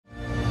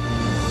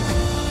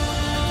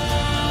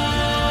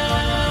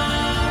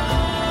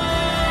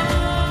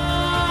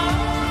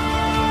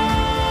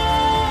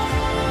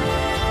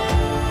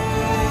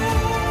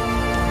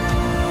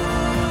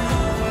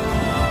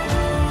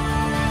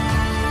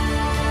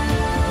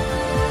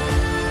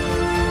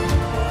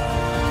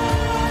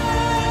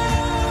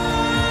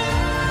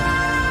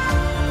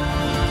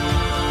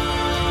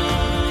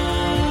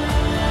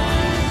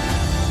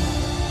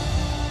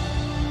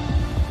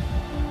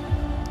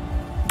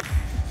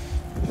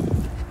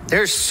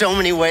There's so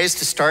many ways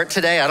to start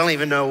today. I don't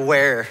even know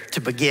where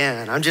to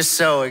begin. I'm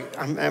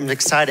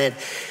excited.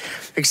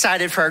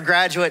 Excited for our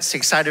graduates,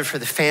 excited for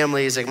the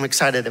families. I'm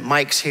excited that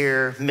Mike's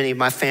here. Many of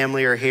my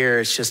family are here.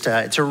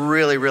 It's a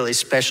really, really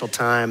special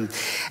time.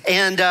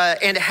 And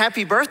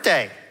happy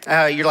birthday.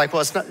 You're like,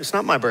 well, it's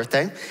not my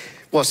birthday.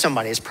 Well,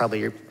 somebody's probably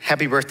your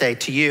happy birthday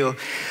to you.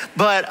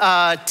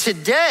 But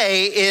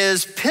today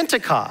is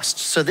Pentecost.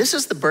 So this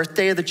is the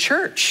birthday of the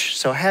church.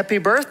 So happy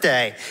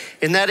birthday.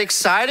 Isn't that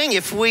exciting?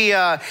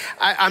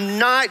 I'm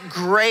not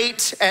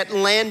great at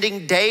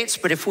landing dates,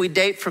 but if we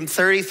date from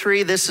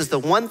 33, this is the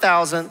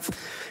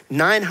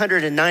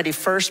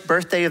 1,991st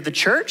birthday of the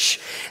church.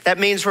 That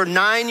means we're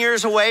 9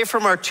 years away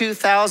from our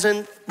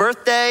 2000th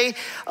birthday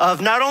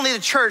of not only the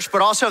church,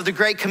 but also of the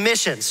Great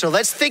Commission. So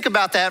let's think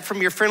about that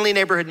from your friendly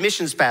neighborhood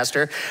missions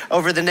pastor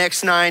over the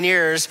next 9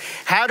 years.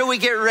 How do we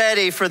get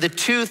ready for the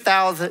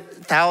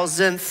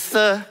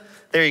 2000th,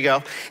 there you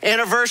go,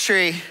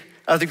 anniversary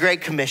of the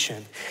Great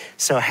Commission?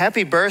 So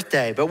happy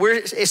birthday. But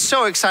it's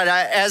so excited.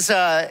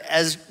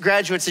 As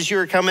graduates, as you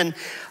were coming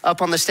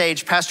up on the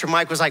stage, Pastor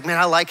Mike was like, man,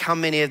 I like how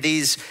many of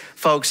these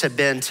folks have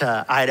been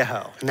to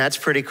Idaho. And that's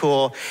pretty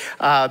cool.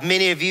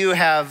 Many of you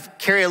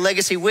carry a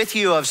legacy with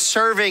you of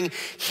serving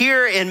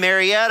here in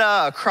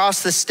Marietta,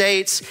 across the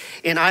states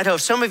in Idaho.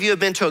 Some of you have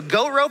been to a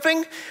goat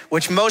roping,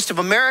 which most of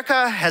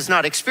America has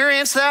not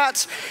experienced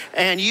that,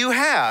 and you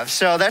have.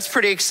 So that's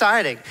pretty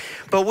exciting.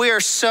 But we are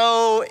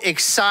so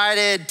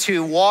excited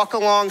to walk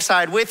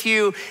alongside with you,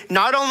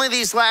 not only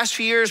these last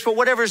few years, but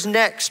whatever's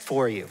next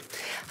for you.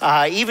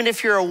 Even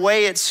if you're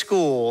away at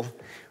school,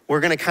 we're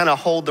gonna kind of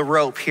hold the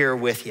rope here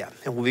with you,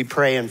 and we'll be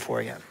praying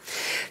for you.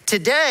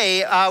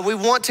 Today, we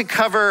want to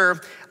cover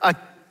a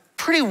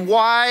pretty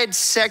wide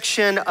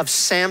section of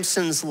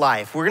Samson's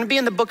life. We're gonna be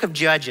in the book of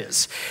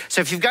Judges. So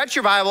if you've got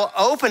your Bible,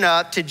 open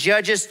up to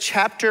Judges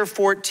chapter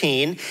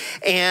 14,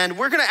 and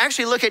we're gonna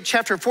actually look at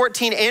chapter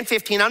 14 and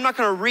 15. I'm not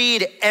gonna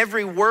read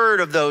every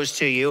word of those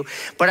to you,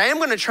 but I am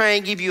gonna try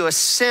and give you a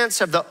sense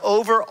of the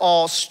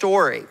overall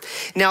story.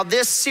 Now,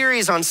 this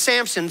series on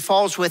Samson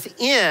falls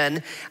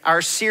within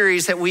our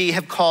series that we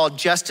have called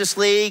Justice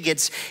League.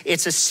 It's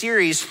a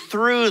series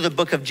through the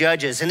book of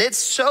Judges, and it's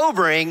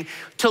sobering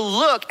to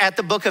look at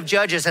the book of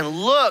Judges and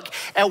look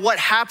at what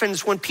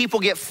happens when people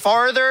get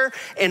farther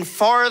and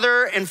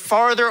farther and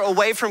farther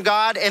away from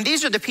God. And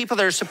these are the people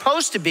that are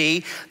supposed to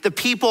be the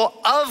people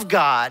of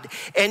God.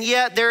 And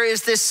yet there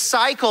is this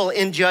cycle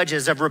in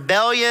Judges of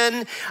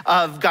rebellion,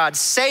 of God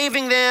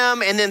saving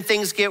them, and then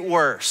things get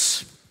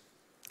worse.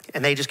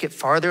 And they just get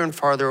farther and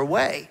farther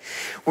away.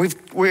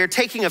 We're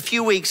taking a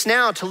few weeks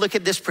now to look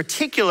at this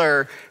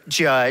particular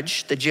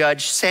judge, the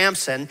judge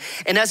Samson.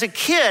 And as a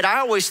kid, I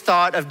always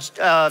thought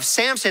of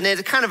Samson, and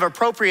it's kind of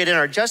appropriate in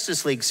our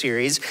Justice League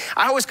series.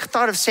 I always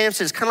thought of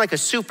Samson as kind of like a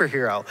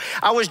superhero.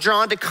 I was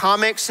drawn to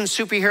comics and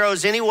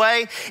superheroes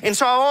anyway. And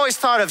so I always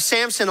thought of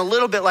Samson a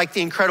little bit like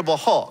the Incredible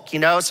Hulk,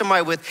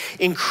 somebody with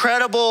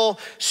incredible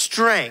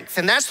strength.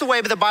 And that's the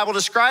way the Bible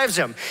describes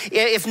him.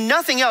 If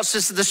nothing else,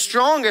 this is the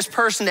strongest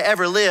person to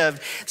ever live.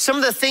 Some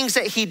of the things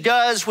that he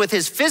does with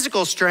his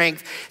physical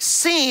strength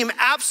seem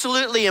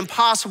absolutely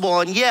impossible,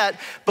 and yet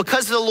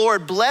because the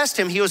Lord blessed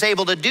him, he was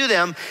able to do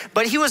them.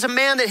 But he was a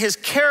man that his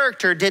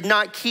character did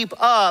not keep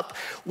up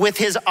with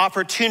his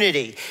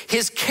opportunity.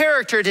 His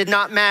character did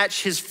not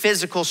match his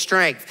physical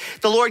strength.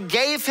 The Lord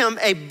gave him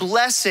a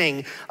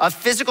blessing of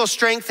physical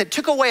strength that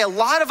took away a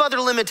lot of other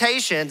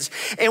limitations,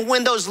 and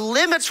when those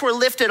limits were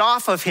lifted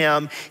off of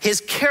him, his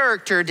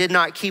character did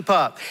not keep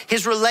up.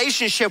 His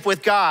relationship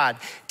with God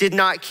did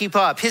not keep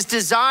up. His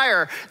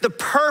desire, the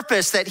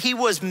purpose that he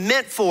was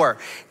meant for,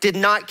 did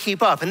not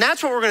keep up. And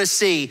that's what we're gonna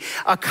see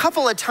a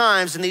couple of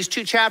times in these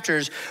two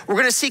chapters. We're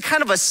gonna see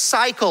kind of a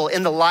cycle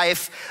in the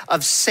life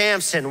of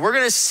Samson. We're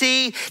gonna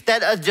see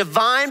that a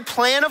divine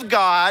plan of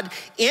God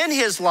in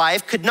his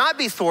life could not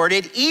be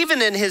thwarted,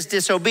 even in his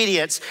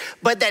disobedience,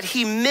 but that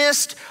he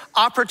missed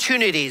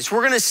opportunities.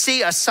 We're gonna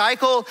see a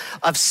cycle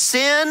of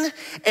sin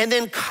and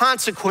then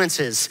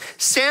consequences.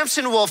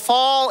 Samson will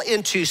fall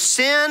into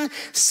sin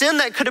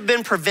that could have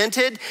been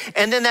prevented,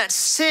 and then that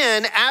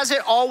sin, as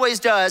it always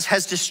does,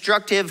 has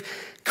destructive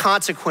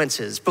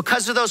consequences.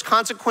 Because of those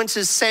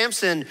consequences,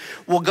 Samson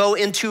will go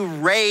into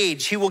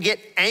rage. He will get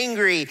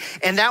angry,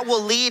 and that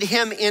will lead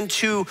him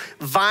into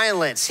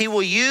violence. He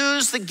will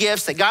use the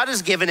gifts that God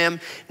has given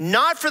him,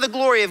 not for the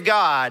glory of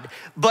God,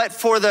 but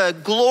for the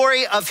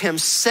glory of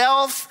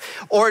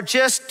himself, or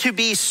just to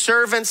be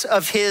servants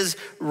of his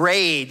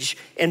rage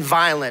and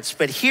violence.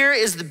 But here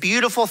is the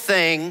beautiful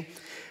thing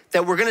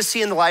that we're gonna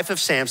see in the life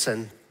of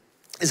Samson,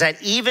 is that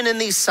even in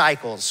these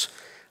cycles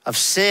of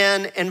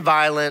sin and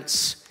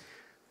violence,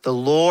 the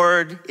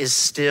Lord is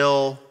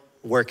still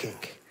working.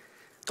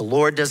 The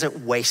Lord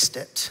doesn't waste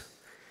it.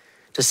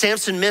 Does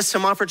Samson miss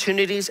some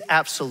opportunities?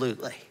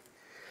 Absolutely.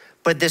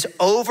 But this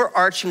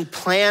overarching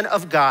plan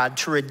of God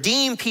to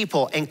redeem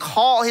people and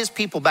call his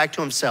people back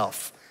to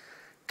himself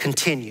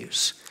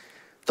continues.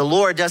 The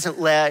Lord doesn't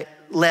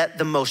let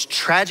the most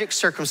tragic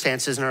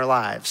circumstances in our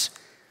lives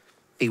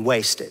be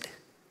wasted.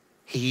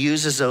 He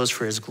uses those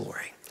for his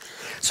glory.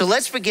 So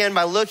let's begin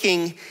by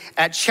looking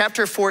at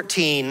chapter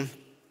 14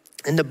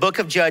 in the book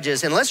of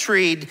Judges. And let's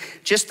read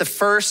just the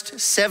first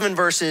 7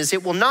 verses.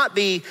 It will not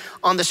be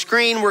on the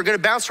screen. We're going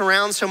to bounce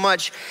around so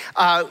much.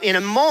 In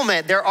a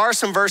moment, there are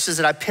some verses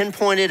that I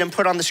pinpointed and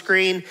put on the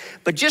screen,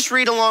 but just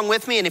read along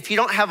with me. And if you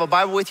don't have a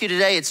Bible with you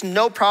today, it's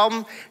no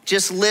problem.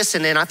 Just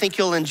listen, and I think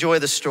you'll enjoy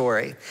the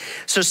story.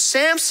 So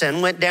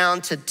Samson went down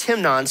to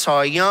Timnah and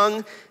saw a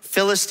young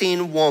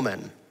Philistine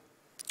woman.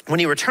 When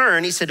he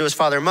returned, he said to his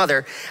father and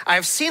mother, I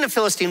have seen a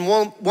Philistine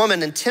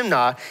woman in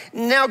Timnah.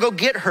 Now go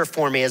get her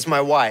for me as my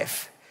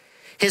wife.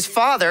 His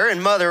father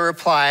and mother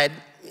replied,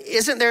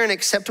 isn't there an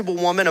acceptable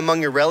woman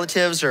among your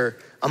relatives or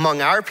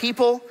among our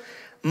people?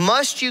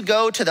 Must you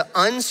go to the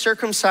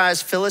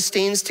uncircumcised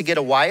Philistines to get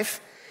a wife?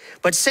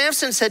 But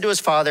Samson said to his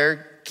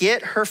father,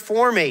 get her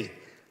for me.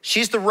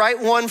 She's the right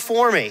one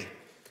for me.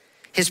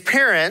 His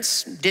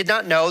parents did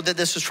not know that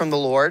this was from the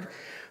Lord,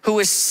 who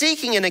was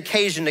seeking an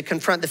occasion to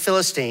confront the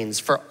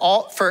Philistines. For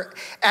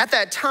at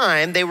that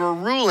time, they were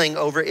ruling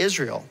over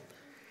Israel.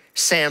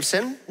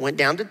 Samson went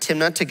down to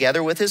Timnah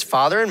together with his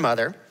father and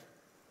mother.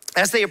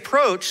 As they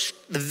approached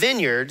the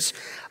vineyards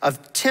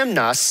of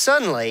Timnah,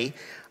 suddenly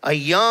a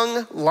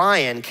young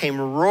lion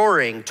came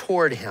roaring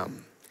toward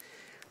him.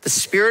 The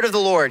Spirit of the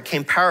Lord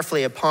came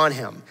powerfully upon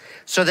him,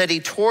 so that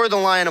he tore the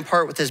lion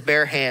apart with his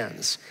bare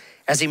hands,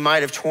 as he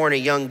might have torn a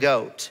young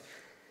goat.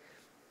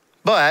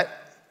 But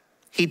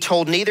he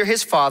told neither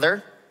his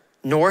father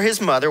nor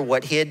his mother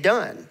what he had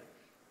done.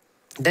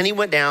 Then he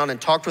went down and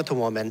talked with the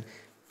woman,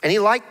 and he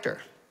liked her.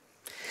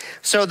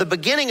 So the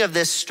beginning of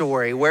this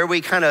story, where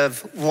we kind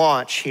of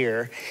launch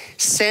here,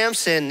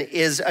 Samson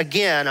is,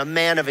 again, a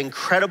man of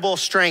incredible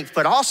strength,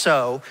 but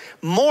also,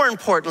 more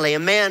importantly, a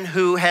man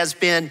who has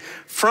been,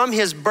 from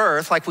his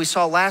birth, like we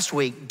saw last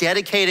week,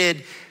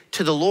 dedicated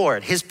to the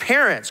Lord. His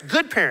parents,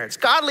 good parents,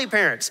 godly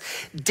parents,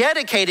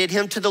 dedicated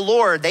him to the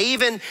Lord. They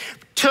even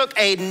took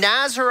a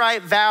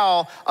Nazirite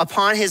vow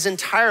upon his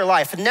entire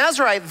life. A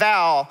Nazirite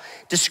vow,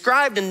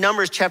 described in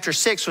Numbers chapter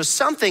 6, was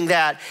something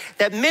that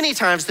many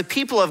times the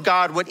people of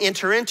God would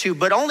enter into,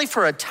 but only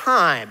for a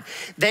time.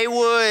 They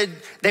would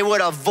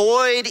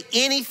avoid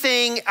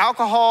anything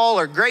alcohol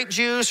or grape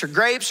juice or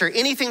grapes or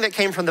anything that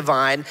came from the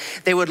vine.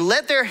 They would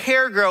let their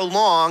hair grow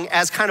long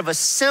as kind of a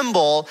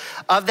symbol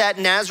of that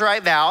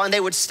Nazirite vow, and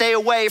they would stay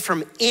away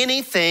from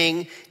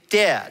anything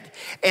dead.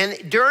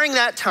 And during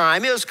that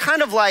time, it was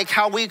kind of like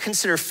how we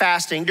consider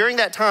fasting. During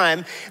that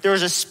time, there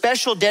was a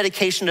special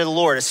dedication to the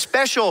Lord, a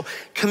special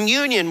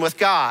communion with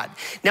God.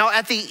 Now,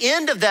 at the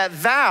end of that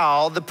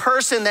vow, the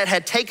person that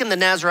had taken the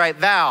Nazirite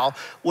vow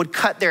would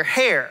cut their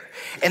hair.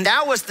 And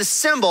that was the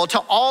symbol to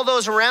all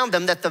those around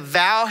them that the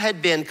vow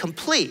had been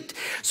complete.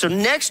 So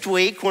next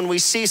week, when we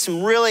see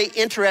some really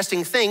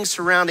interesting things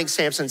surrounding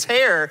Samson's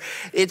hair,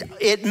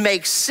 it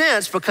makes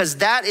sense because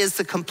that is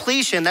the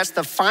completion. That's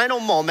the final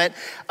moment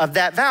of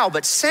that vow.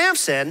 But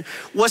Samson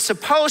was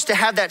supposed to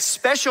have that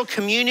special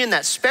communion,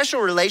 that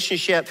special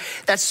relationship,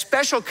 that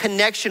special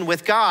connection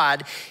with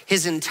God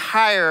his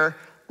entire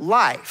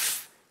life.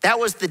 That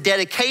was the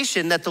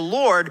dedication that the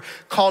Lord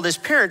called his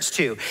parents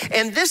to.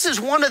 And this is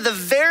one of the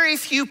very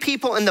few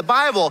people in the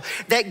Bible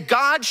that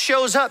God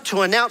shows up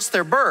to announce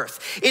their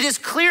birth. It is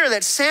clear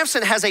that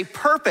Samson has a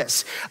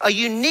purpose, a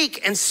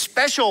unique and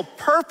special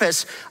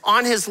purpose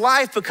on his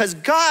life because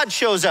God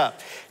shows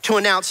up to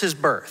announce his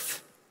birth.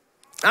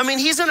 I mean,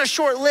 he's in a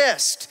short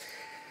list,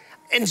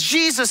 and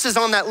Jesus is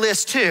on that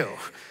list too.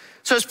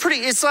 So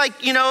it's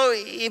like, you know,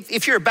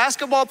 if you're a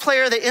basketball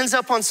player that ends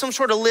up on some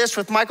sort of list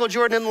with Michael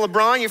Jordan and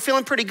LeBron, you're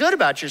feeling pretty good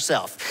about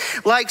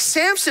yourself. Like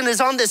Samson is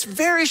on this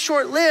very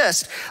short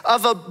list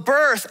of a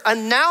birth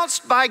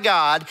announced by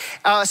God,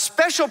 a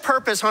special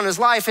purpose on his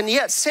life. And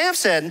yet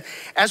Samson,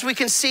 as we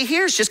can see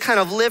here, is just kind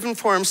of living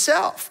for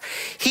himself.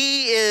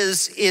 He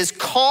is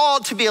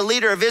called to be a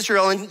leader of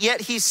Israel, and yet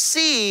he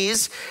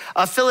sees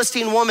a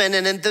Philistine woman.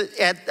 And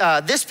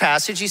at this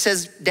passage, he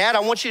says, Dad,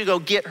 I want you to go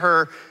get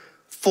her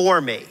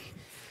for me.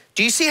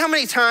 Do you see how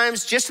many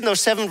times just in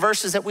those 7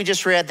 verses that we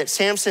just read that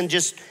Samson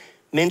just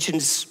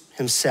mentions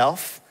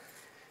himself?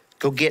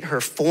 Go get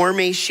her for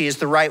me. She is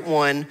the right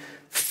one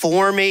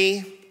for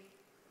me.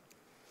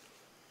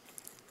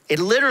 It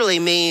literally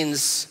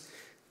means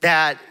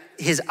that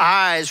his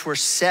eyes were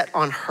set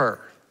on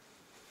her.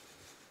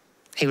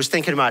 He was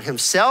thinking about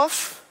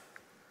himself.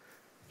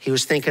 He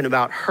was thinking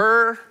about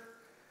her.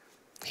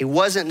 He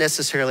wasn't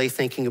necessarily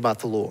thinking about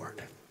the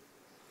Lord.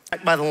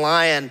 By the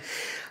lion,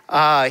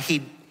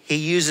 he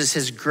uses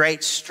his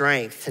great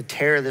strength to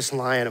tear this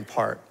lion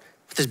apart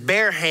with his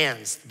bare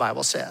hands, the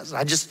Bible says.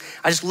 I just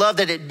love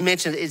that it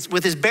mentioned it's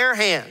with his bare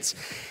hands.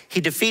 He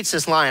defeats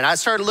this lion. I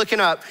started looking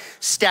up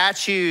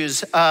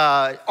statues,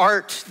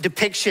 art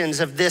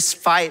depictions of this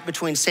fight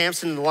between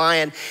Samson and the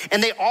lion,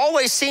 and they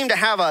always seem to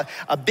have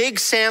a big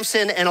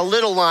Samson and a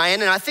little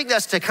lion, and I think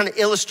that's to kind of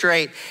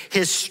illustrate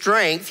his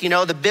strength, you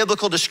know, the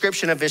biblical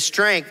description of his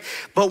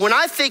strength. But when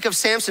I think of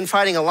Samson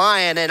fighting a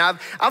lion, and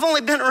I've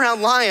only been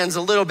around lions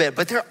a little bit,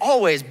 but they're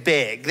always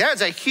big.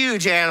 That's a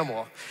huge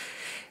animal.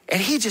 And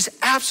he just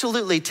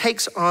absolutely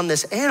takes on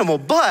this animal,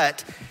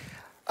 but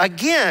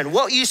again,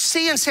 what you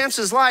see in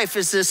Samson's life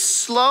is this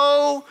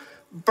slow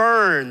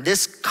burn,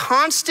 this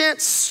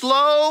constant,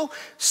 slow,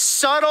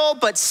 subtle,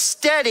 but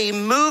steady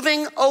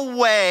moving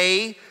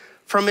away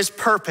from his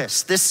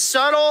purpose, this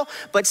subtle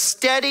but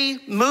steady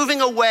moving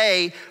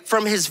away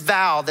from his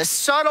vow, this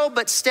subtle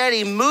but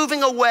steady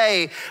moving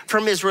away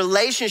from his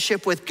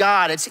relationship with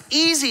God. It's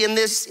easy in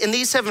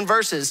these 7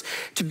 verses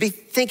to be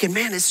thinking,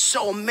 man, it's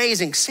so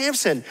amazing.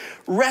 Samson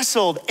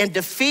wrestled and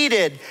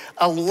defeated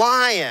a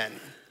lion.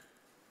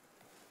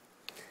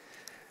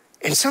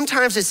 And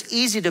sometimes it's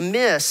easy to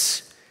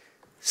miss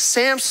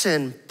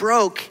Samson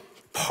broke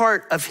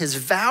part of his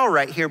vow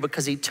right here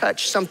because he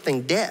touched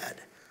something dead.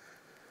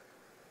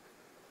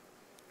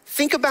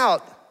 Think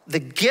about the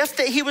gift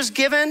that he was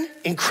given,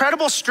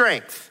 incredible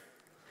strength.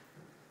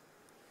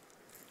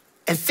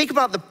 And think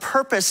about the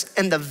purpose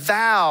and the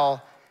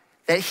vow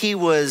that he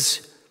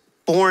was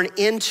born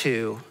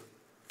into.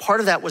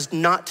 Part of that was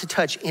not to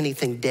touch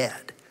anything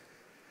dead.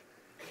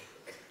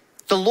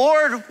 The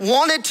Lord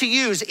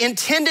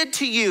intended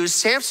to use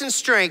Samson's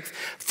strength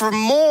for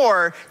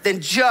more than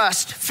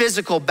just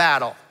physical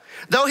battle.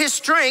 Though his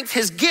strength,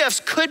 his gifts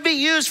could be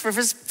used for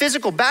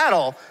physical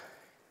battle,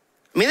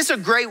 I mean, this is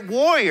a great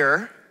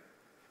warrior.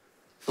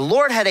 The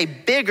Lord had a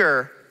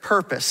bigger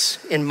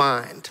purpose in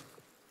mind.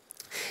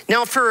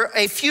 Now, for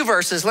a few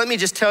verses, let me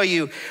just tell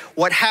you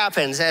what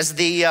happens as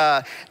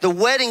the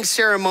wedding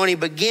ceremony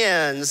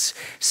begins.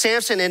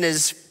 Samson and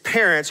his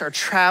parents are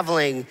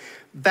traveling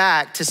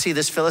back to see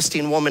this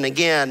Philistine woman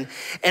again.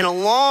 And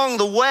along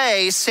the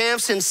way,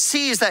 Samson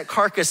sees that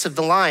carcass of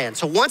the lion.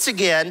 So once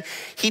again,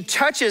 he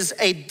touches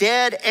a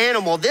dead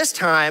animal, this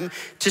time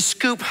to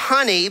scoop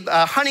honey.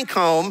 A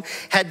honeycomb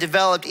had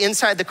developed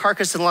inside the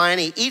carcass of the lion.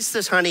 He eats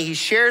this honey, he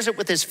shares it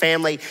with his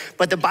family.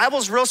 But the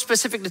Bible's real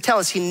specific to tell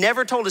us he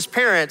never told his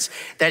parents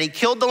that he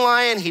killed the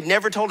lion. He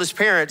never told his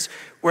parents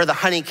where the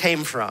honey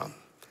came from.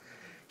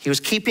 He was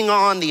keeping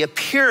on the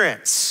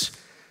appearance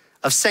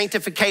of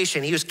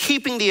sanctification. He was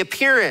keeping the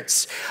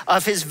appearance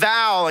of his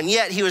vow, and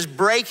yet he was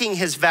breaking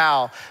his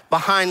vow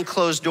behind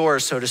closed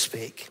doors, so to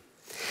speak.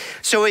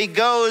 So he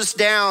goes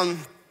down,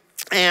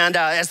 and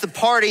as the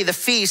party, the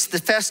feast,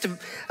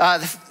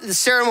 the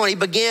ceremony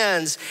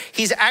begins,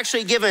 he's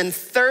actually given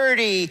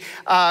 30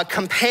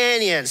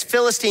 companions,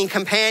 Philistine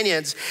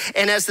companions.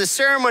 And as the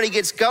ceremony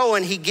gets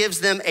going, he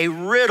gives them a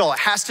riddle. It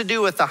has to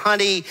do with the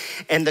honey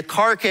and the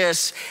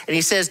carcass. And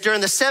he says,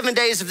 during the 7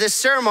 days of this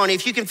ceremony,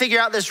 if you can figure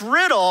out this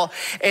riddle,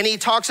 and he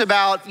talks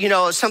about,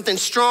 something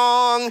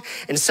strong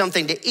and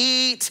something to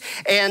eat.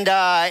 And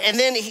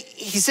then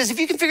he says,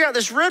 if you can figure out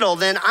this riddle,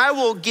 then I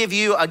will give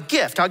you a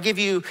gift. I'll give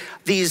you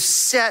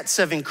these sets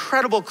of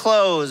incredible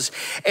clothes.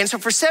 And so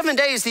for 7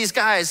 days, these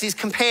guys, these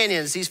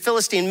companions, these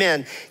Philistine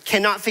men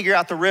cannot figure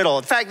out the riddle.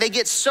 In fact, they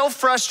get so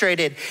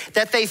frustrated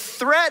that they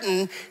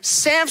threaten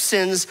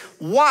Samson's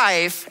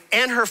wife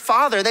and her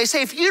father. They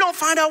say, if you don't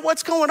find out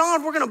what's going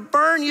on, we're gonna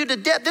burn you to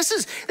death. This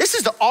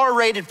is the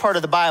R-rated part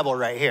of the Bible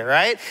right here,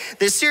 right?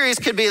 This series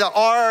could be the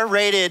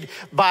R-rated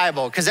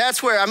Bible, because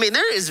that's where,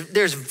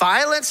 there's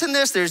violence in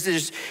this,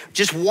 there's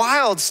just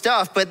wild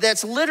stuff, but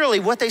that's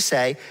literally what they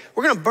say.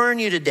 We're gonna burn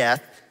you to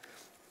death.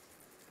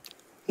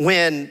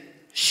 When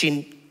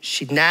she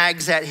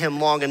nags at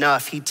him long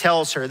enough, he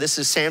tells her, this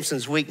is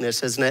Samson's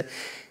weakness, isn't it?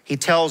 He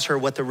tells her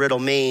what the riddle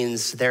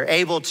means. They're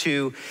able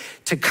to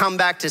come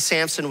back to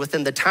Samson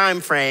within the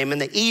time frame in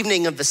the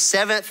evening of the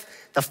 7th,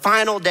 the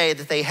final day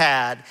that they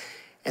had,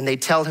 and they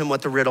tell him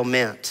what the riddle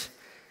meant.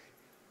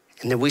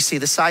 And then we see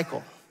the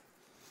cycle.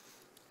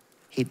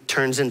 He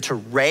turns into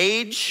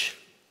rage,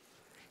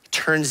 he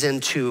turns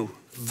into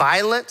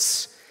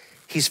violence.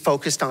 He's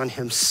focused on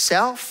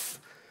himself,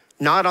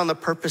 not on the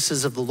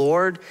purposes of the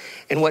Lord.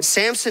 And what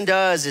Samson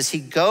does is he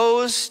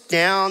goes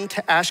down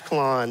to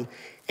Ashkelon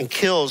and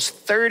kills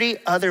 30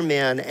 other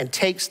men and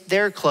takes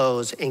their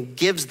clothes and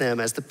gives them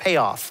as the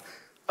payoff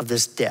of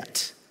this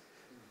debt.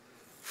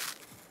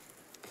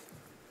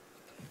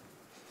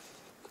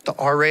 The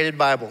R-rated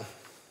Bible.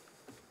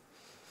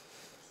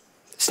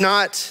 It's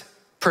not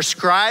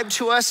prescribed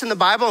to us in the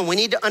Bible, and we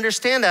need to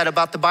understand that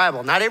about the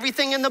Bible. Not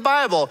everything in the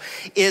Bible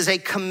is a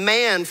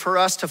command for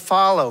us to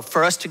follow,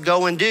 for us to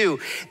go and do.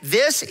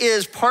 This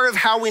is part of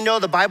how we know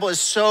the Bible is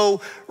so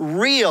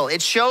real.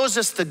 It shows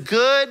us the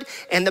good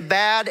and the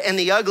bad and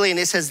the ugly, and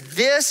it says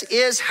this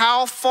is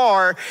how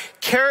far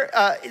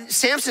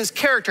Samson's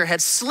character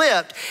had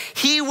slipped.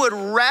 He would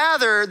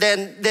rather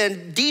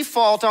than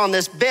default on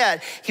this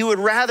bet, he would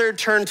rather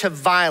turn to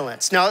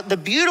violence. Now, the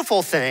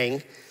beautiful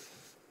thing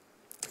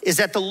is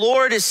that the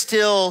Lord is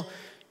still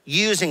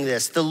using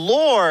this. The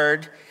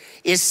Lord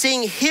is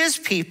seeing his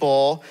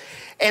people,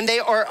 and they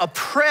are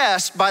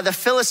oppressed by the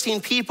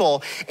Philistine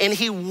people, and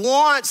he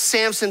wants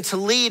Samson to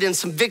lead in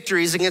some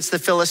victories against the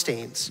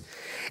Philistines.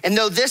 And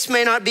though this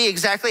may not be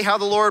exactly how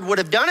the Lord would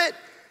have done it,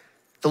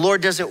 the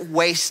Lord doesn't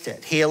waste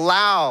it. He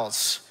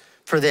allows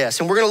for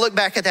this. And we're gonna look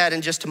back at that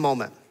in just a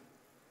moment.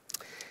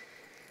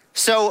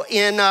 So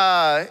in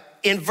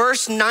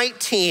verse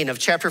 19 of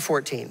chapter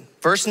 14,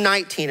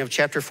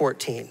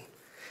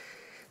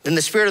 then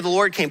the Spirit of the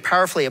Lord came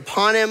powerfully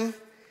upon him,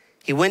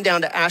 He went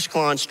down to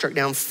Ashkelon, struck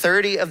down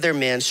 30 of their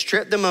men,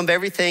 stripped them of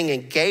everything,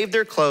 and gave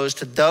their clothes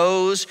to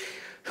those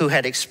who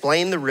had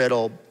explained the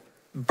riddle.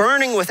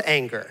 Burning with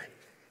anger,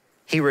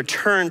 he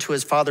returned to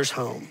his father's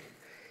home.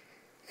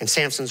 And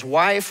Samson's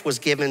wife was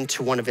given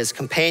to one of his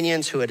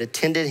companions who had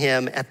attended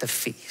him at the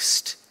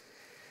feast.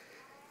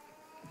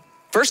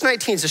 Verse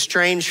 19 is a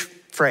strange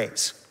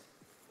phrase.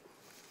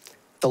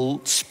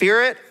 The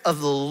Spirit of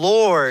the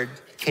Lord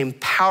came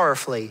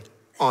powerfully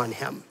on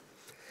him.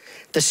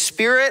 The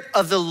Spirit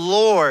of the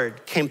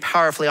Lord came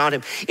powerfully on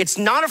him. It's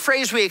not a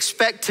phrase we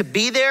expect to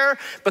be there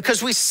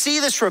because we see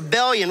this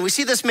rebellion. We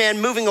see this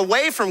man moving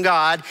away from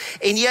God.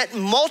 And yet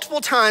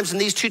multiple times in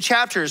these 2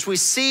 chapters, we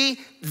see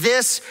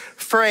this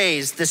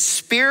phrase, the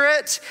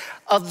Spirit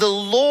of the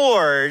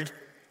Lord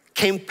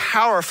came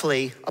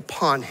powerfully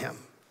upon him.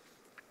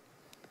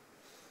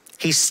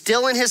 He's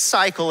still in his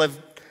cycle of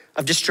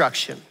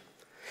destruction.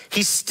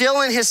 He's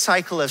still in his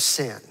cycle of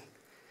sin.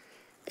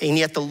 And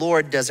yet the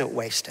Lord doesn't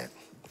waste it.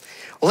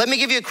 Well, let me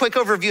give you a quick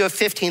overview of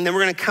 15, then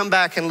we're gonna come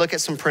back and look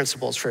at some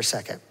principles for a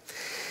second.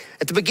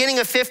 At the beginning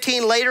of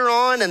 15, later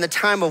on in the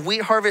time of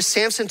wheat harvest,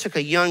 Samson took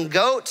a young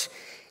goat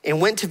and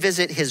went to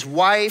visit his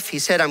wife. He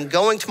said, I'm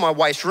going to my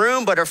wife's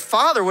room, but her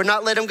father would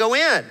not let him go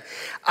in.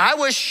 I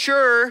was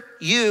sure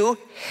you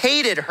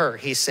hated her,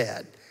 he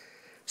said.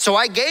 So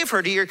I gave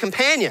her to your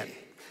companion.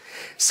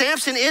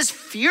 Samson is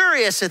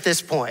furious at this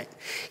point.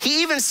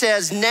 He even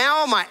says,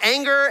 now my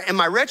anger and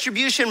my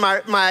retribution,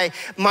 my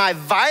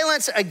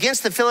violence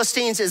against the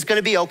Philistines is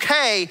gonna be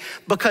okay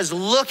because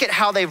look at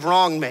how they've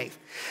wronged me.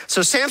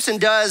 So Samson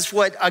does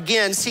what,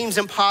 again, seems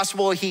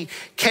impossible. He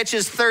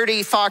catches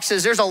 30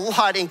 foxes. There's a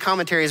lot in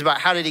commentaries about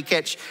how did he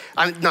catch,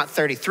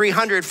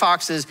 300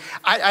 foxes.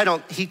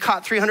 He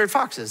caught 300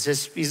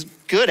 foxes. He's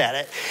good at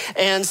it.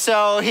 And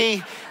so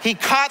he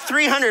caught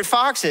 300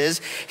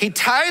 foxes. He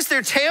ties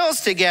their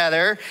tails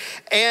together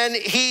and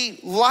he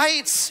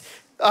lights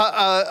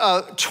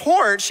a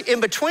torch in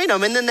between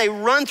them, and then they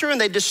run through and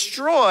they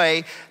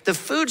destroy the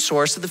food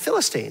source of the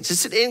Philistines.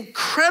 It's an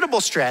incredible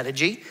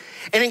strategy,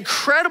 an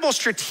incredible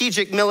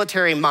strategic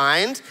military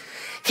mind.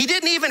 He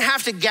didn't even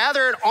have to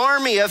gather an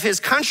army of his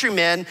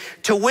countrymen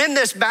to win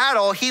this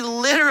battle. He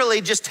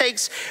literally just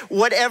takes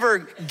whatever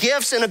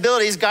gifts and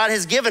abilities God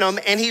has given him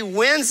and he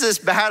wins this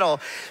battle.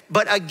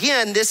 But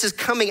again, this is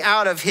coming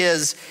out of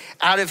his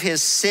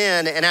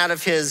sin and out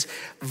of his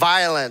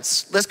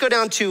violence. Let's go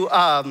down to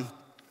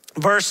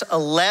verse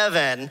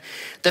 11.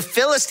 The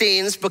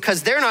Philistines,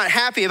 because they're not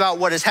happy about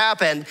what has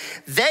happened,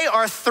 they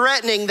are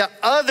threatening the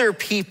other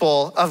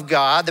people of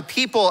God, the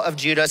people of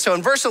Judah. So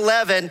in verse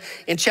 11,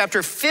 in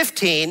chapter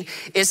 15,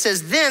 it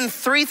says, then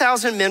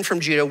 3,000 men from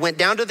Judah went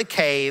down to the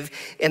cave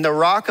in the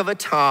rock of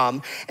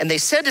Etam, and they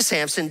said to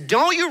Samson,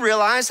 don't you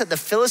realize that the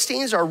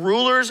Philistines are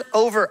rulers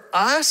over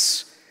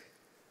us?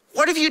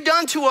 What have you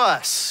done to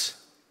us?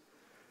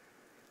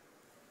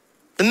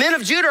 The men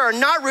of Judah are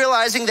not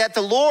realizing that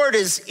the Lord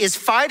is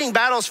fighting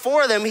battles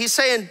for them. He's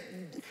saying,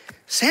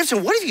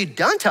 Samson, what have you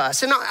done to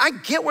us? And I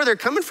get where they're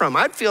coming from.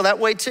 I'd feel that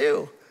way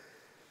too.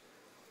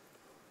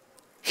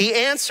 He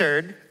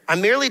answered, I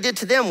merely did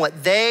to them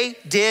what they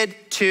did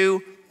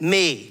to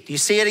me. Do you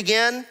see it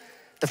again?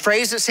 The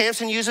phrase that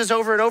Samson uses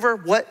over and over,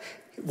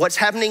 what's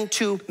happening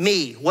to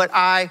me, what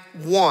I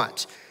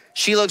want.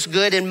 She looks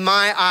good in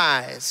my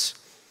eyes.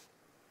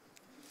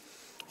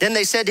 Then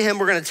they said to him,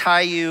 we're gonna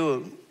tie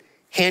you,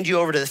 hand you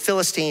over to the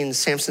Philistines.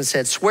 Samson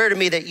said, swear to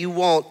me that you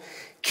won't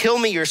kill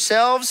me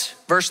yourselves.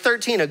 Verse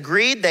 13,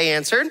 agreed, they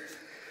answered.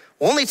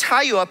 We'll only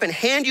tie you up and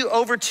hand you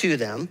over to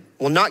them,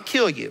 will not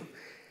kill you.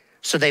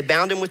 So they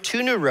bound him with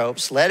 2 new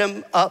ropes, led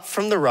him up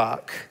from the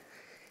rock.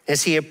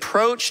 As he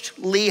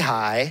approached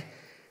Lehi,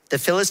 the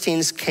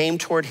Philistines came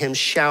toward him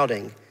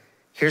shouting.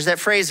 Here's that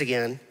phrase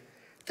again.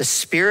 The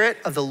Spirit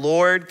of the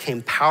Lord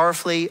came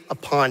powerfully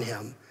upon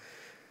him.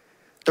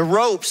 The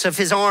ropes of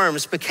his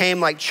arms became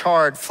like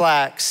charred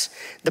flax.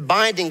 The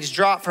bindings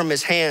dropped from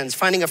his hands.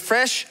 Finding a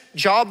fresh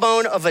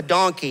jawbone of a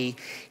donkey,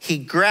 he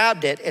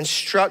grabbed it and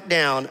struck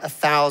down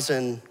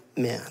 1,000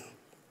 men.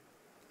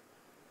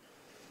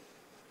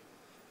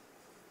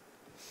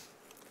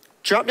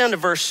 Drop down to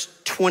verse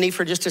 20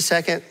 for just a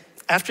second.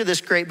 After this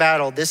great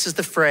battle, this is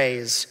the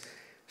phrase,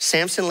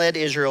 Samson led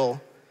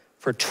Israel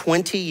for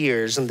 20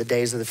 years in the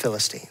days of the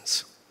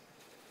Philistines.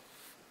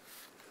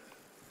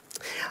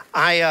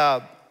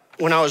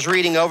 When I was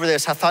reading over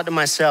this, I thought to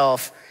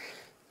myself,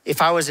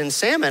 if I was in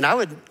Salmon, I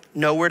would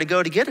know where to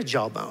go to get a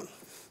jawbone.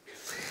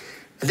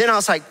 And then I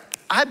was like,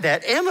 I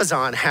bet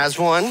Amazon has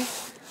one.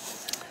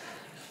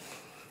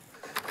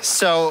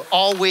 So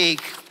all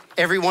week,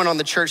 everyone on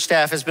the church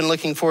staff has been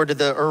looking forward to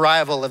the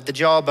arrival of the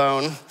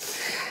jawbone.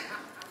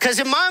 Because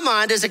in my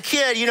mind, as a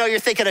kid, you're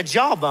thinking a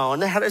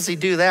jawbone. How does he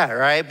do that,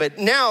 right? But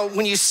now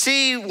when you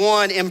see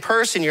one in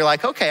person, you're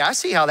like, okay, I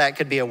see how that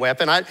could be a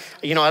weapon. I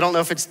don't know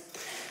if it's,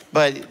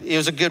 but it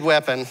was a good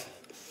weapon.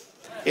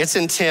 It's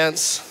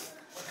intense.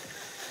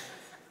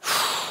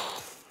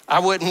 I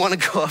wouldn't want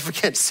to go up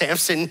against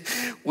Samson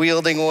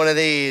wielding one of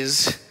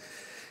these,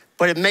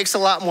 but it makes a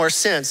lot more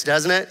sense,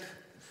 doesn't it?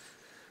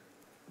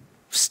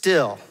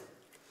 Still,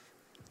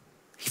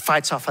 He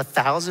fights off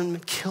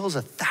 1,000, kills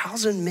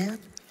 1,000 men.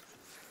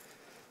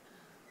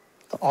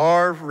 The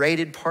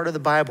R-rated part of the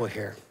Bible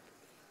here.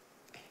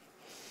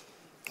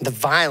 The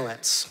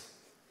violence,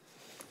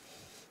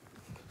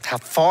 how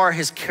far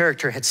his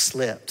character had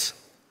slipped.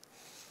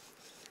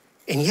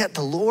 And yet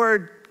the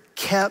Lord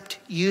kept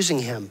using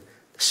him.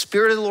 The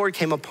Spirit of the Lord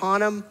came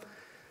upon him.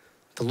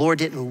 The Lord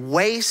didn't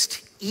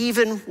waste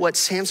even what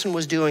Samson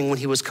was doing when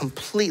he was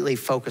completely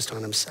focused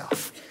on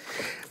himself.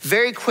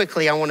 Very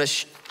quickly, I want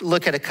to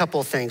look at a couple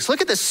of things.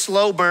 Look at the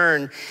slow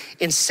burn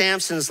in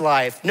Samson's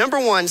life. Number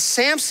one,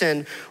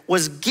 Samson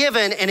was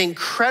given an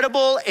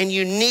incredible and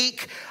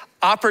unique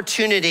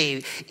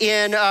opportunity.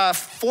 In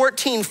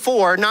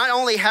 14:4, not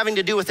only having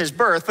to do with his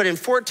birth, but in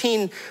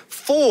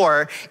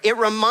 14:4, it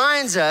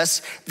reminds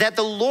us that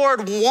the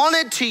Lord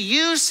wanted to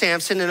use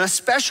Samson in a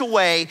special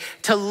way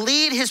to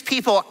lead his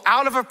people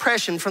out of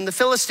oppression from the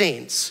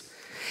Philistines.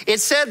 It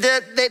said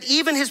that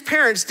even his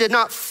parents did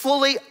not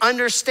fully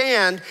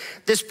understand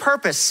this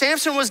purpose.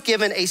 Samson was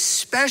given a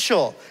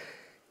special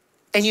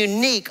and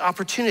unique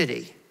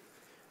opportunity.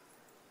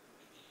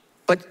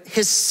 But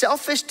his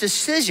selfish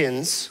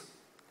decisions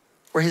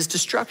were his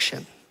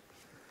destruction.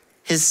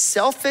 His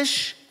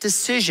selfish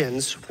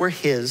decisions were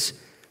his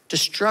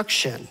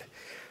destruction.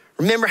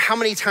 Remember how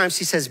many times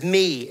he says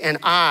me and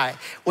I.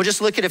 We'll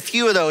just look at a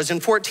few of those. In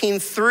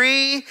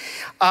 14:3,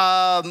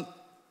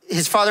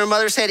 his father and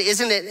mother said,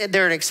 isn't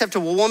there an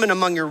acceptable woman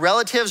among your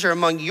relatives or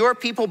among your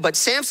people? But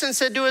Samson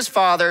said to his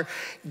father,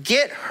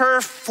 get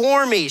her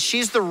for me.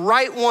 She's the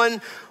right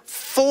one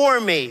for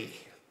me.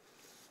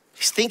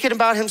 He's thinking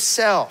about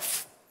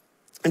himself.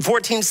 In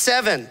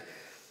 14:7,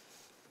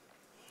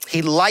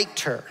 he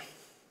liked her.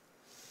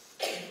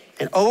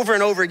 And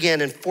over again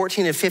in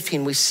 14 and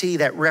 15, we see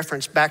that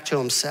reference back to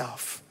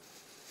himself.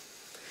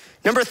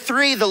 Number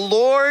 3, the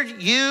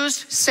Lord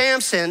used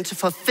Samson to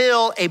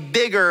fulfill a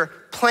bigger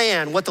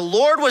plan. What the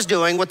Lord was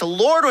doing, what the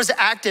Lord was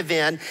active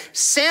in,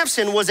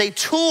 Samson was a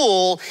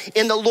tool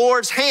in the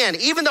Lord's hand.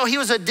 Even though he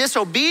was a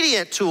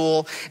disobedient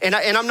tool, and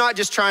I'm not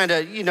just trying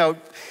to,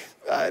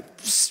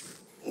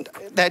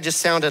 that just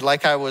sounded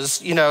like I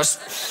was,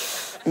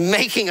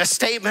 making a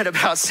statement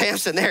about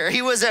Samson there.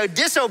 He was a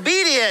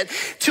disobedient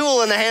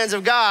tool in the hands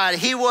of God.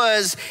 He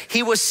was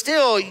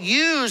still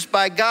used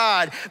by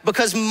God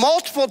because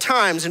multiple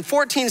times in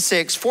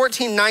 14:6,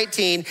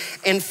 14:19,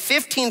 and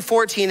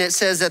 15:14, it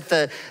says that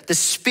the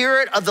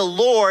Spirit of the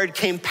Lord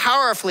came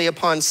powerfully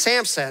upon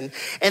Samson.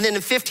 And then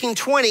in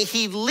 15:20,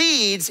 he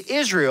leads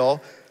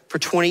Israel for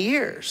 20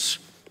 years.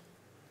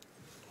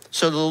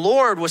 So the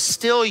Lord was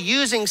still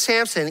using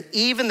Samson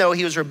even though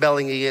he was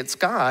rebelling against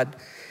God.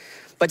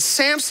 But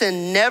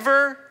Samson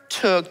never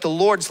took the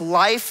Lord's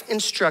life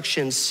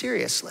instructions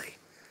seriously.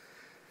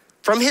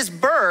 From his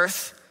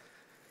birth,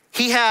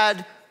 he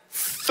had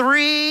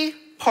 3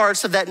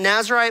 parts of that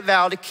Nazirite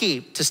vow to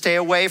keep: to stay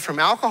away from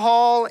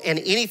alcohol and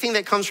anything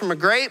that comes from a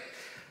grape,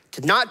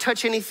 to not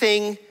touch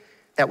anything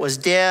that was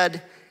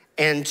dead,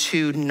 and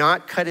to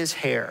not cut his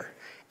hair.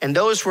 And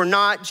those were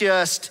not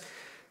just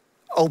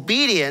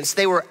obedience,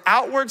 they were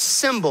outward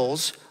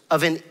symbols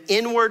of an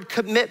inward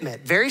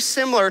commitment, very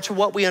similar to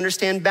what we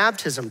understand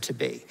baptism to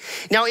be.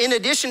 Now, in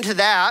addition to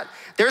that,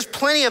 there's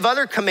plenty of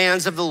other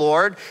commands of the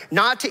Lord: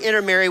 not to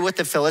intermarry with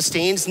the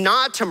Philistines,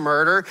 not to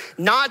murder,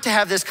 not to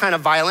have this kind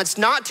of violence,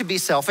 not to be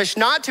selfish,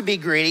 not to be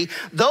greedy.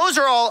 Those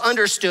are all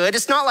understood.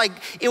 It's not like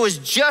it was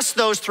just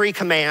those 3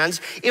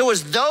 commands. It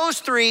was those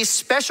 3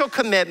 special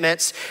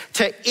commitments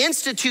to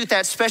institute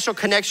that special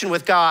connection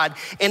with God.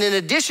 And in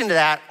addition to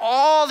that,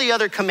 all the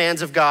other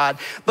commands of God.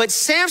 But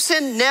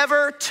Samson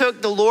never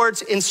took the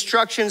Lord's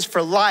instructions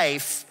for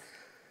life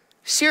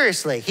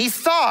seriously. He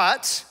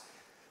thought,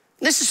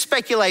 this is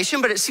speculation,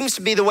 but it seems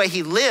to be the way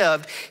he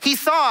lived. He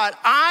thought,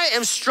 I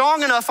am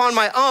strong enough on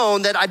my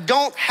own that I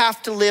don't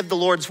have to live the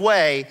Lord's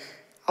way.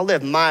 I'll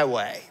live my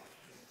way.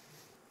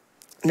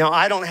 Now,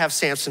 I don't have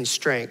Samson's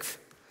strength.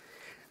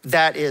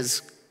 That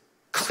is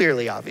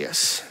clearly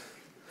obvious.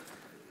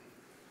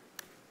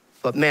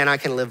 But man, I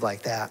can live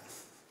like that.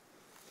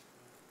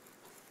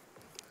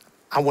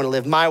 I want to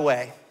live my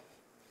way.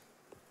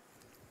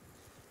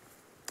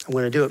 I'm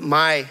going to do it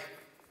my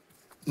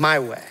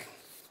way.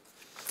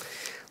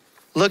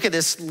 Look at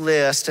this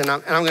list, and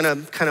I'm going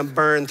to kind of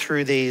burn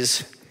through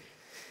these.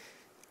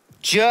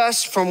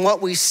 Just from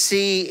what we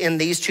see in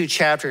these 2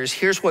 chapters,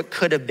 here's what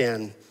could have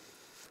been.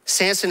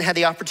 Samson had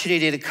the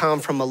opportunity to come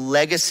from a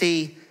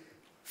legacy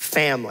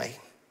family.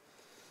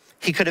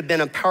 He could have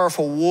been a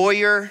powerful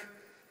warrior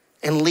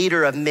and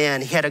leader of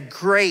men. He had a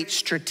great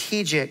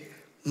strategic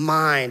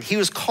mind. He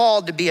was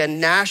called to be a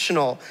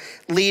national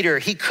leader.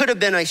 He could have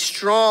been a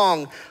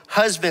strong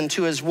husband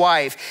to his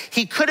wife.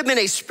 He could have been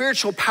a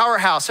spiritual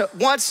powerhouse.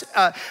 Once,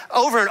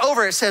 over and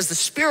over, it says the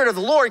Spirit of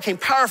the Lord came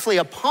powerfully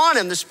upon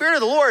him. The Spirit of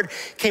the Lord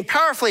came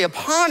powerfully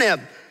upon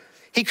him.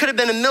 He could have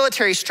been a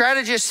military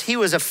strategist. He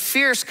was a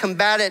fierce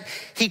combatant.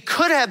 He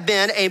could have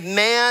been a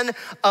man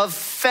of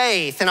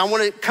faith. And I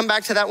want to come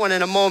back to that one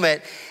in a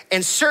moment.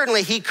 And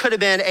certainly he could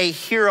have been a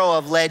hero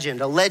of legend,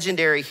 a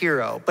legendary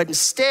hero. But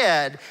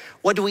instead,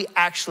 what do we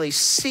actually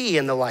see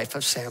in the life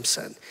of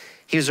Samson?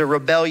 He was a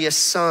rebellious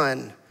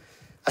son,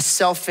 a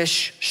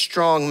selfish,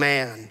 strong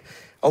man,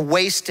 a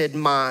wasted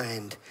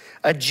mind,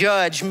 a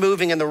judge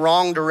moving in the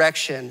wrong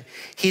direction.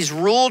 He's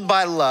ruled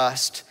by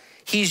lust.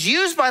 He's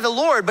used by the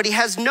Lord, but he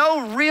has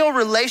no real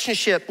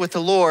relationship with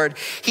the Lord.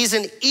 He's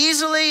an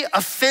easily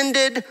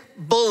offended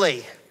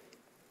bully.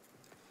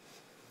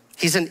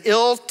 He's an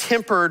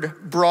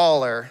ill-tempered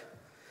brawler.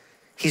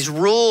 He's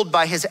ruled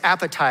by his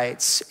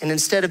appetites, and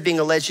instead of being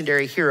a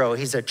legendary hero,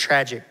 he's a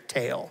tragic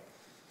tale.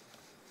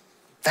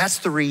 That's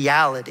the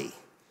reality.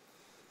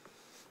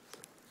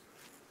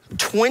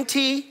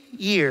 20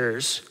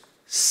 years,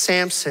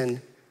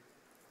 Samson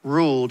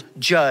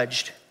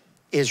judged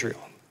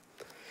Israel.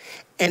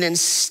 And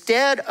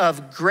instead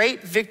of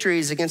great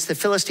victories against the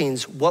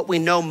Philistines, what we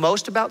know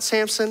most about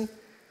Samson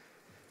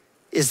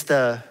is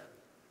the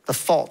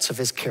faults of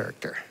his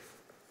character.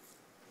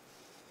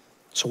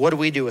 So what do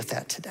we do with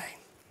that today?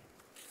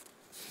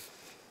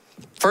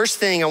 First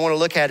thing I want to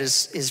look at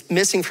is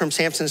missing from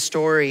Samson's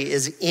story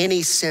is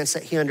any sense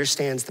that he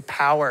understands the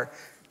power,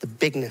 the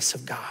bigness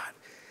of God.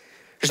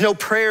 There's no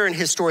prayer in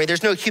his story.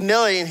 There's no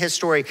humility in his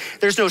story.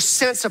 There's no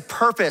sense of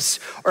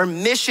purpose or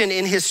mission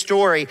in his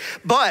story.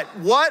 But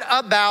what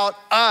about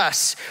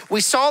us?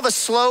 We saw the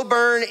slow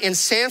burn in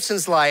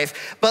Samson's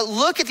life, but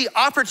look at the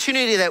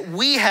opportunity that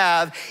we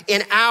have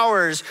in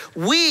ours.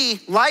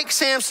 We, like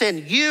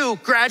Samson, you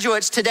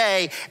graduates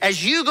today,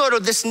 as you go to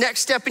this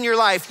next step in your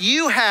life,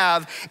 you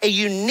have a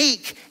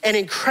unique and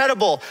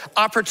incredible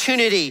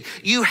opportunity.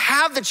 You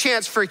have the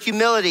chance for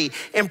humility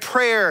and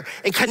prayer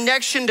and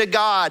connection to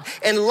God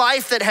and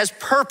life that has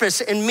purpose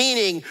and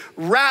meaning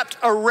wrapped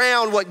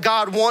around what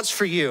God wants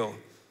for you.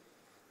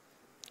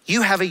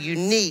 You have a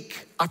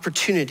unique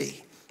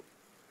opportunity.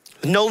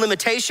 No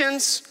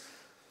limitations.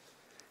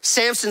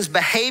 Samson's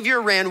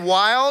behavior ran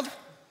wild.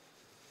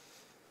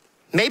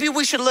 Maybe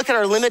we should look at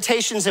our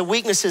limitations and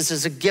weaknesses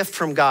as a gift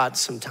from God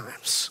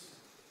sometimes.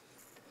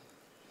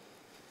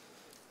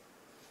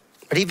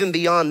 But even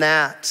beyond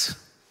that,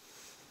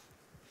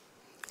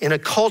 in a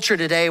culture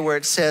today where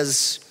it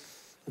says,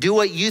 do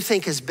what you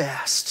think is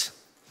best.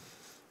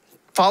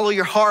 Follow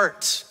your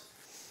heart.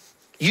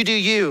 You do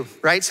you,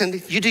 right,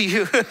 Cindy? You do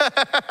you.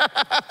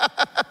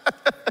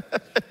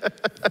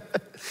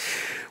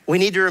 We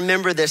need to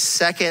remember this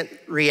second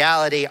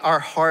reality. Our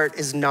heart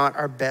is not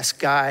our best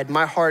guide.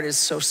 My heart is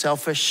so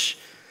selfish.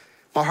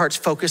 My heart's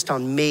focused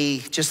on me,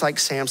 just like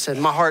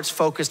Samson. My heart's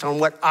focused on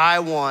what I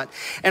want.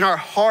 And our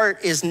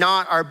heart is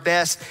not our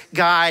best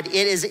guide.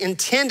 It is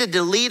intended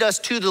to lead us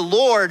to the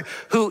Lord,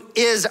 who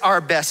is our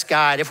best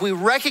guide. If we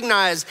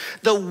recognize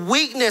the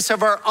weakness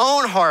of our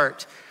own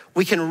heart,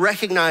 we can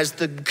recognize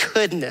the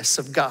goodness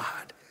of God.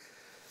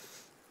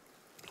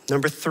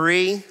 Number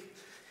 3,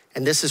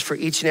 and this is for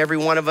each and every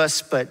one of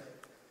us, but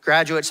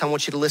graduates, I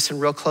want you to listen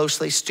real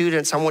closely.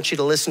 Students, I want you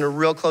to listen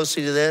real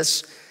closely to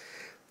this.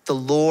 The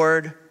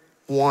Lord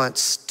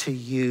wants to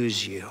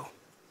use you.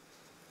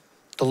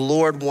 The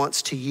Lord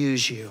wants to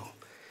use you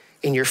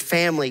in your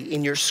family,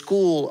 in your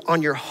school,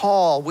 on your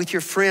hall, with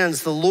your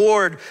friends. The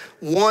Lord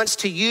wants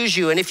to use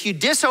you. And if you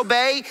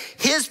disobey,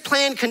 his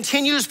plan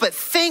continues, but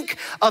think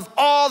of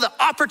all the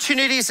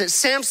opportunities that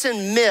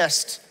Samson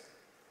missed.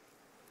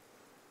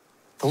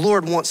 The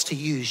Lord wants to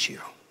use you.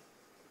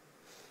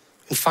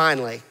 And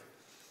finally,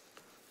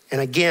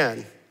 and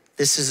again,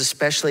 this is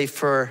especially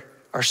for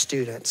our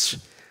students,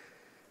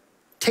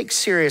 take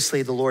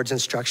seriously the Lord's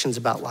instructions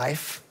about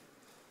life.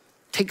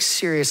 Take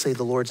seriously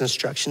the Lord's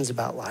instructions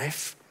about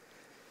life.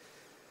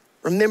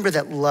 Remember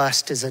that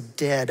lust is a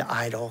dead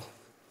idol.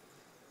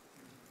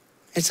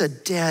 It's a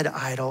dead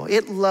idol.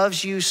 It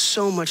loves you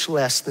so much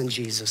less than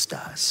Jesus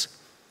does.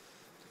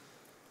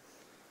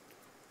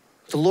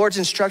 The Lord's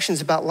instructions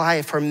about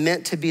life are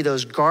meant to be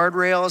those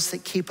guardrails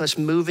that keep us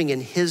moving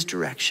in his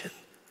direction.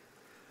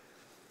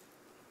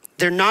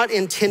 They're not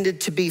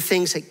intended to be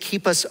things that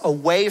keep us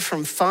away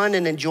from fun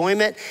and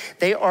enjoyment.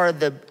 They are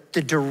the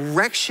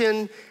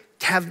direction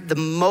to have the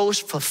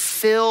most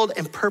fulfilled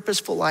and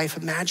purposeful life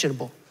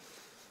imaginable.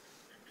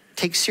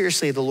 Take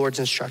seriously the Lord's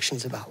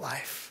instructions about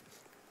life.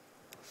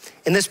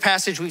 In this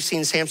passage, we've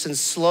seen Samson's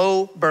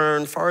slow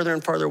burn farther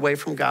and farther away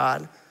from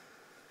God.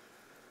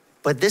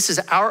 But this is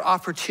our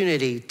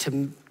opportunity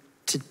to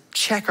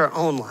check our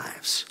own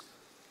lives.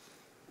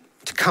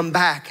 To come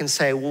back and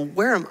say, well,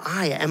 where am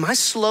I? Am I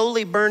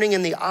slowly burning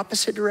in the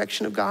opposite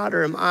direction of God?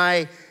 Or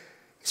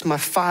is my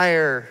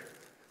fire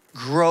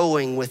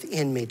growing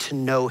within me to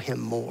know him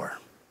more?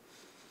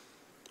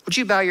 Would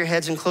you bow your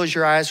heads and close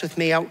your eyes with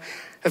me? I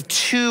have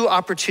 2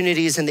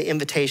 opportunities in the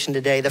invitation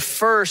today. The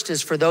first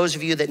is for those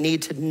of you that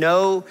need to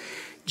know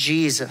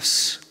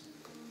Jesus.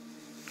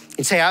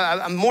 You say,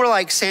 I'm more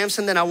like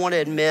Samson than I want to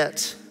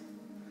admit.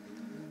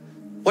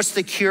 What's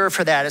the cure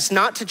for that? It's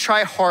not to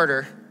try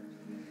harder.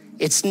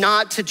 It's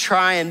not to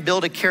try and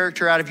build a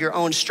character out of your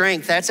own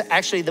strength. That's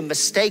actually the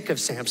mistake of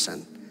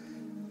Samson.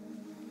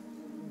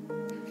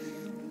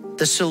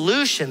 The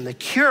solution, the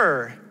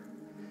cure,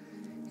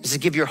 is to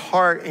give your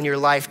heart and your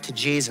life to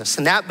Jesus.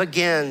 And that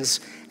begins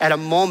at a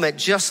moment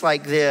just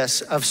like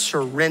this of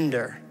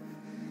surrender.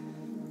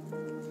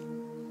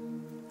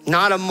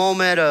 Not a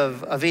moment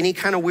of any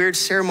kind of weird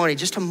ceremony,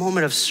 just a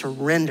moment of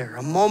surrender,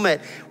 a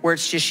moment where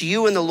it's just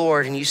you and the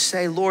Lord, and you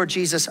say, Lord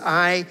Jesus,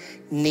 I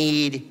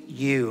need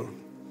you.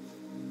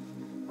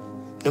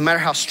 No matter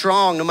how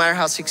strong, no matter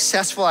how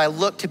successful I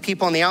look to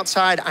people on the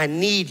outside, I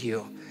need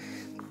you.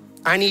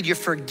 I need your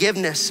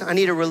forgiveness. I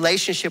need a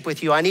relationship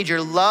with you. I need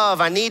your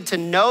love. I need to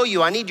know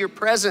you. I need your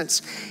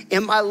presence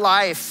in my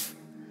life.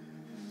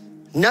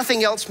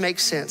 Nothing else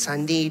makes sense. I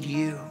need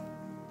you.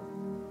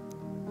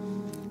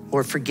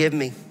 Lord, forgive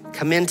me.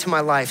 Come into my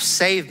life.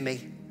 Save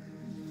me.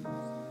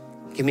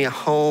 Give me a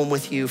home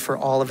with you for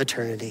all of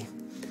eternity.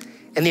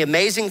 And the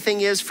amazing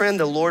thing is, friend,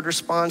 the Lord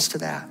responds to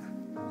that.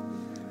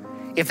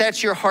 If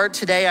that's your heart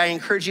today, I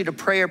encourage you to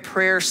pray a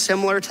prayer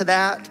similar to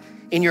that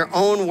in your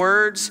own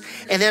words.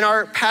 And then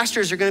our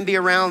pastors are gonna be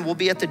around. We'll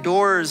be at the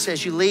doors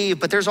as you leave,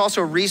 but there's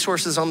also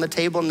resources on the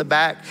table in the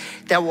back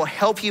that will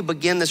help you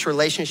begin this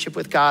relationship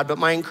with God. But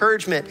my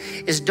encouragement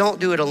is don't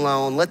do it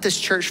alone. Let this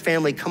church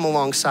family come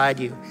alongside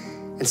you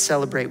and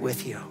celebrate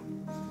with you.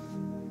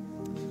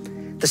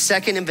 The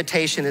second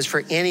invitation is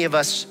for any of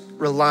us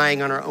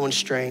relying on our own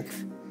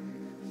strength.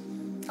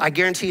 I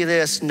guarantee you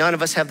this, none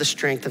of us have the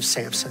strength of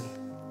Samson.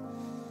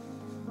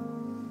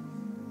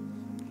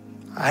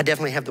 I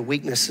definitely have the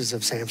weaknesses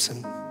of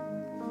Samson.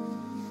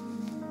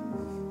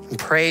 And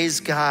praise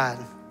God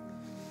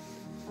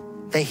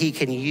that he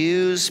can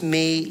use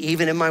me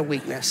even in my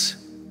weakness.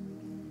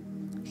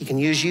 He can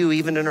use you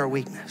even in our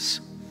weakness.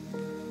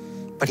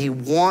 But he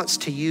wants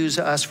to use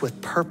us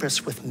with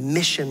purpose, with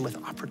mission, with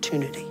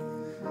opportunity.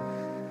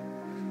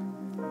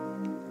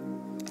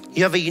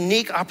 You have a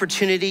unique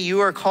opportunity. You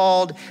are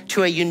called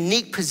to a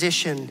unique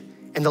position,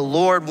 and the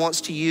Lord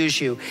wants to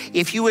use you.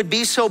 If you would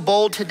be so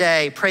bold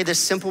today, pray this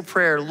simple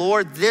prayer.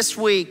 Lord, this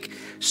week,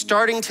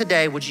 starting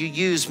today, would you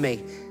use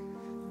me?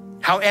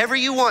 However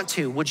you want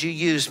to, would you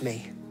use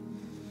me?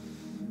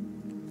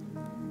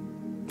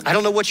 I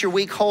don't know what your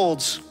week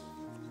holds,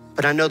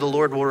 but I know the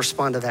Lord will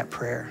respond to that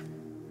prayer.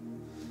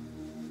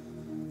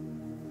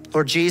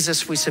 Lord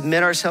Jesus, we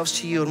submit ourselves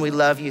to you and we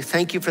love you.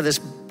 Thank you for this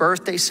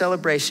birthday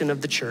celebration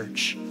of the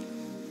church.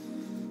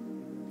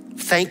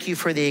 Thank you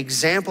for the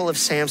example of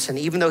Samson.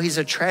 Even though he's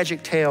a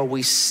tragic tale,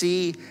 we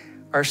see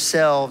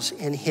ourselves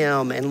in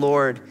him. And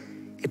Lord,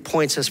 it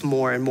points us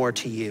more and more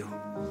to you.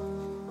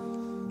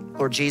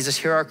 Lord Jesus,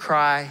 hear our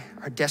cry,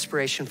 our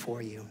desperation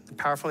for you. In the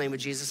powerful name of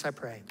Jesus, I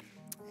pray.